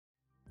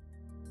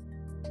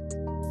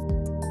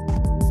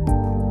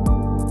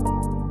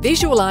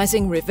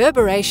Visualizing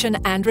reverberation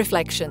and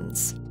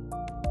reflections.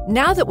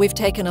 Now that we've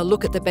taken a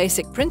look at the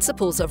basic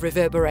principles of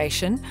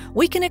reverberation,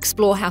 we can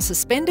explore how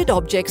suspended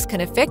objects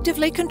can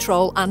effectively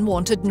control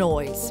unwanted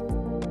noise.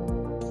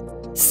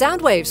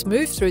 Sound waves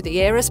move through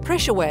the air as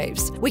pressure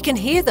waves. We can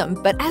hear them,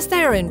 but as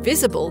they are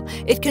invisible,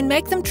 it can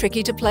make them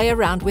tricky to play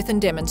around with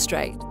and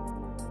demonstrate.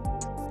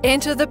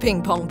 Enter the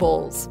ping pong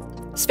balls.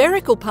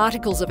 Spherical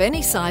particles of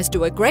any size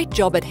do a great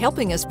job at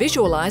helping us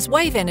visualize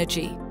wave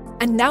energy.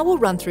 And now we'll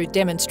run through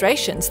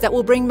demonstrations that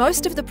will bring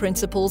most of the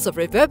principles of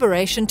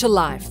reverberation to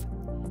life.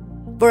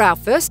 For our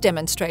first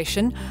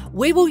demonstration,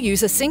 we will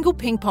use a single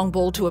ping pong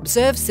ball to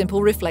observe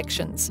simple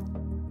reflections.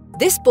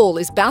 This ball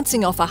is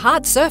bouncing off a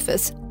hard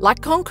surface,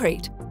 like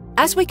concrete.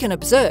 As we can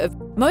observe,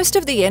 most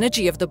of the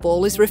energy of the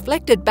ball is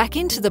reflected back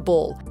into the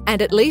ball,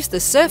 and it leaves the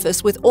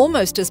surface with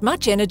almost as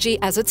much energy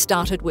as it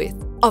started with.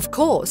 Of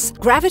course,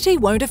 gravity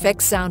won't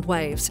affect sound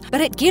waves,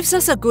 but it gives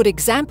us a good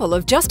example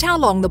of just how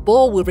long the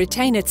ball will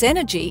retain its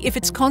energy if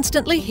it's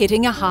constantly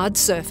hitting a hard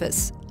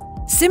surface.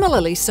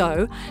 Similarly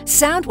so,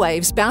 sound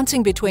waves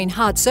bouncing between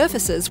hard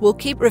surfaces will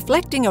keep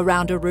reflecting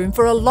around a room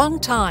for a long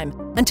time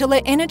until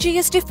their energy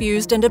is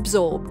diffused and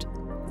absorbed.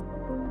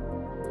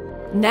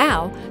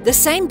 Now, the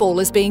same ball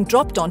is being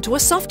dropped onto a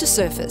softer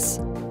surface.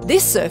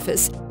 This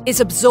surface is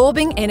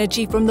absorbing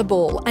energy from the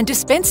ball and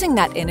dispensing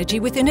that energy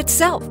within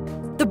itself.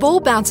 The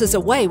ball bounces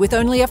away with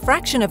only a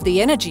fraction of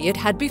the energy it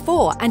had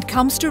before and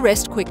comes to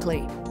rest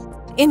quickly.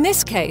 In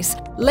this case,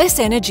 less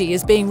energy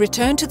is being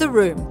returned to the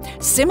room.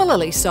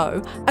 Similarly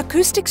so,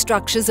 acoustic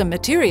structures and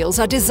materials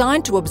are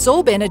designed to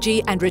absorb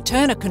energy and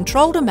return a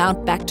controlled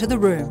amount back to the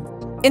room.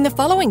 In the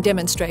following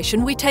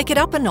demonstration, we take it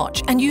up a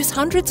notch and use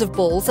hundreds of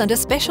balls and a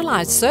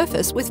specialized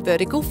surface with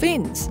vertical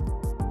fins.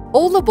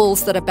 All the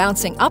balls that are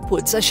bouncing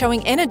upwards are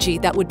showing energy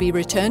that would be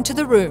returned to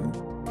the room.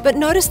 But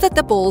notice that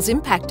the balls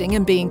impacting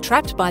and being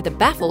trapped by the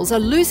baffles are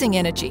losing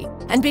energy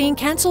and being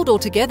cancelled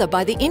altogether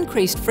by the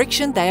increased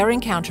friction they are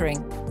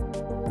encountering.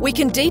 We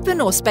can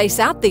deepen or space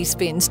out these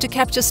fins to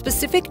capture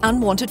specific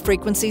unwanted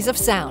frequencies of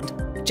sound,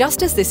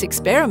 just as this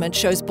experiment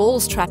shows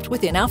balls trapped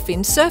within our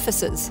fin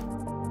surfaces.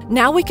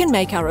 Now we can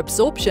make our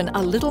absorption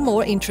a little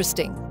more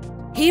interesting.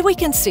 Here we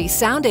can see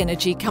sound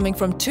energy coming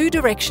from two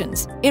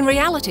directions. In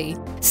reality,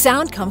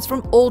 sound comes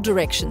from all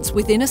directions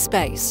within a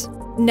space.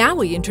 Now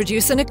we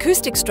introduce an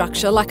acoustic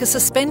structure like a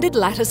suspended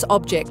lattice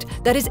object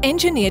that is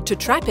engineered to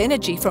trap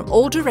energy from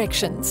all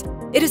directions.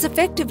 It is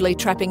effectively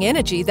trapping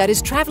energy that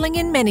is travelling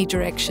in many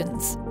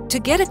directions. To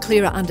get a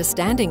clearer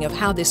understanding of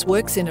how this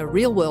works in a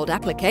real-world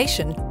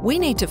application, we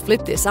need to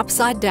flip this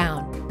upside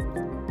down.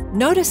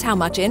 Notice how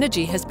much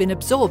energy has been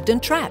absorbed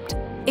and trapped.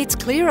 It's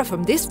clearer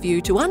from this view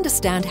to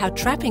understand how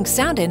trapping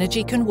sound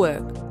energy can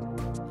work.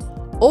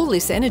 All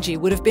this energy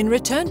would have been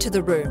returned to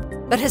the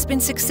room, but has been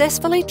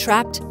successfully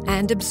trapped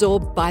and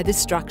absorbed by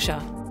this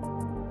structure.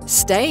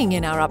 Staying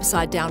in our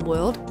upside-down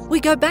world, we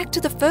go back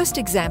to the first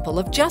example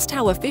of just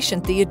how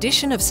efficient the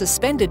addition of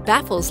suspended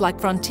baffles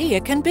like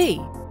Frontier can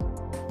be.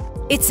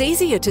 It's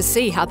easier to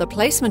see how the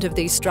placement of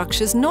these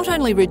structures not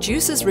only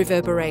reduces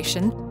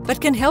reverberation, but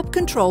can help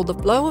control the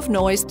flow of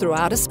noise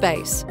throughout a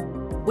space.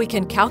 We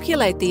can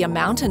calculate the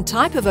amount and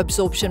type of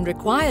absorption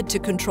required to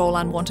control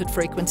unwanted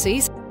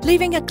frequencies,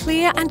 leaving a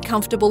clear and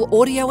comfortable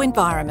audio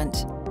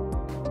environment.